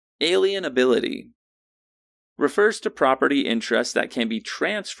Alienability refers to property interests that can be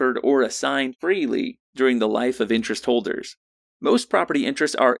transferred or assigned freely during the life of interest holders. Most property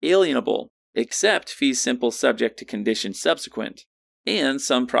interests are alienable, except fee simple subject to conditions subsequent, and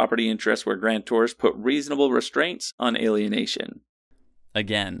some property interests where grantors put reasonable restraints on alienation.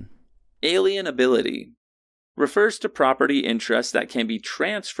 Again, alienability refers to property interests that can be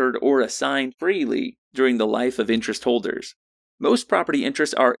transferred or assigned freely during the life of interest holders. Most property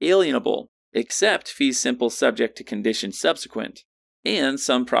interests are alienable, except fee simple subject to conditions subsequent, and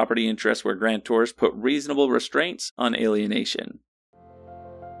some property interests where grantors put reasonable restraints on alienation.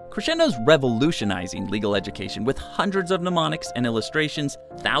 Crescendo's revolutionizing legal education with hundreds of mnemonics and illustrations,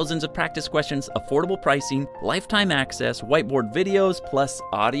 thousands of practice questions, affordable pricing, lifetime access, whiteboard videos, plus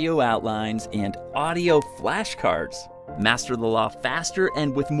audio outlines and audio flashcards. Master the law faster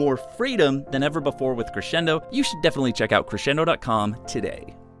and with more freedom than ever before with Crescendo. You should definitely check out crescendo.com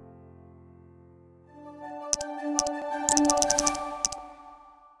today.